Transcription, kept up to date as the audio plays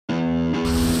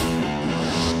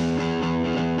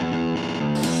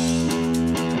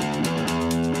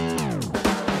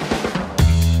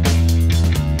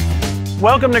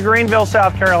Welcome to Greenville,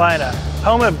 South Carolina,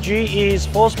 home of GE's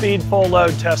full-speed,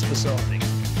 full-load test facility.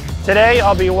 Today,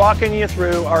 I'll be walking you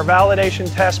through our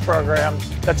validation test program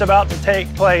that's about to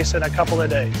take place in a couple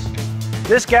of days.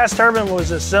 This gas turbine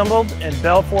was assembled in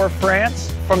Belfort,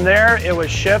 France. From there, it was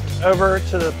shipped over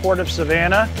to the Port of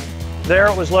Savannah. There,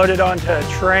 it was loaded onto a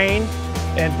train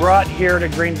and brought here to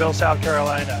Greenville, South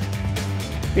Carolina.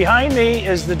 Behind me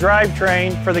is the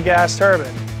drivetrain for the gas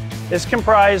turbine. It's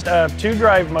comprised of 2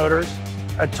 drive motors,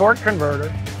 a torque converter,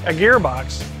 a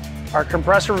gearbox, our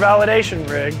compressor validation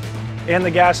rig, and the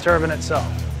gas turbine itself.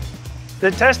 The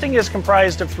testing is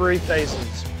comprised of 3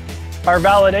 phases: our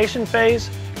validation phase,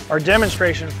 our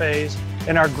demonstration phase,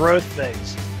 and our growth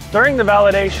phase. During the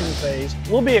validation phase,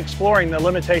 we'll be exploring the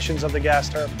limitations of the gas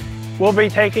turbine. We'll be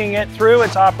taking it through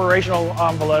its operational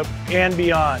envelope and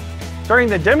beyond. During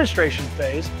the demonstration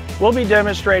phase, we'll be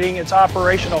demonstrating its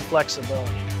operational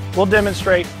flexibility. We'll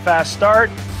demonstrate fast start,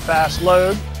 fast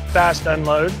load, fast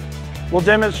unload. We'll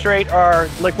demonstrate our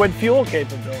liquid fuel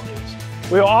capabilities.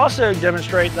 We'll also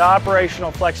demonstrate the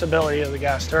operational flexibility of the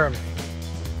gas turbine.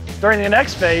 During the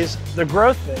next phase, the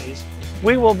growth phase,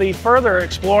 we will be further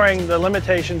exploring the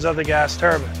limitations of the gas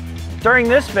turbine. During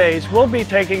this phase, we'll be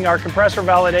taking our compressor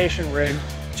validation rig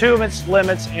to its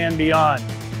limits and beyond.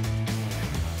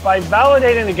 By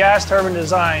validating the gas turbine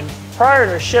design prior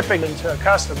to shipping it to a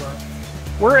customer,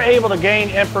 we're able to gain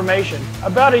information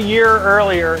about a year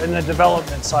earlier in the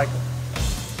development cycle.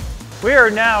 We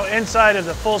are now inside of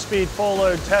the full-speed,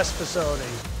 full-load test facility.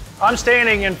 I'm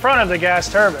standing in front of the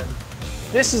gas turbine.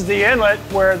 This is the inlet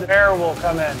where the air will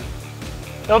come in.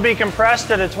 It'll be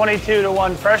compressed at a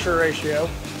 22-to-1 pressure ratio,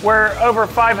 where over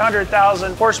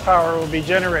 500,000 horsepower will be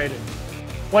generated.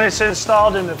 When it's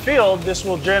installed in the field, this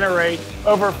will generate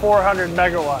over 400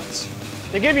 megawatts.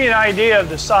 To give you an idea of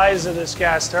the size of this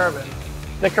gas turbine,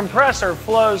 the compressor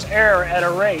flows air at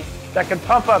a rate that can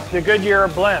pump up the Goodyear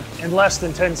blimp in less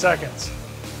than 10 seconds.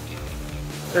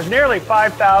 There's nearly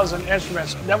 5,000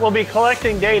 instruments that will be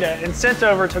collecting data and sent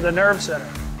over to the nerve center.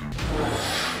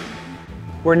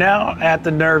 We're now at the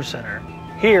nerve center.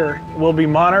 Here, we'll be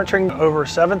monitoring over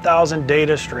 7,000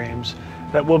 data streams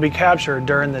that will be captured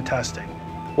during the testing.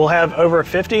 We'll have over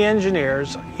 50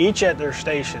 engineers, each at their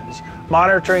stations,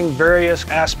 monitoring various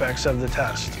aspects of the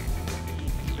test.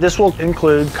 This will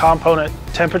include component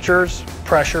temperatures,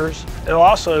 pressures. It'll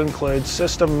also include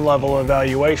system-level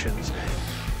evaluations.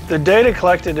 The data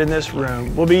collected in this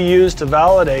room will be used to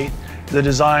validate the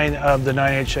design of the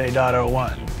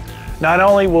 9HA.01. Not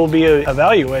only will we be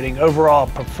evaluating overall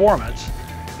performance,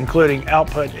 including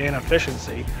output and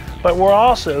efficiency, but we'll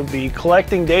also be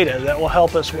collecting data that will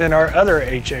help us in our other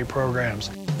HA programs.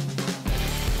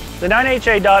 The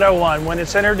 9HA.01, when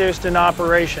it's introduced in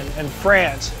operation in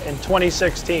France in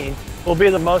 2016, will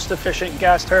be the most efficient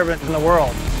gas turbine in the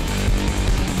world.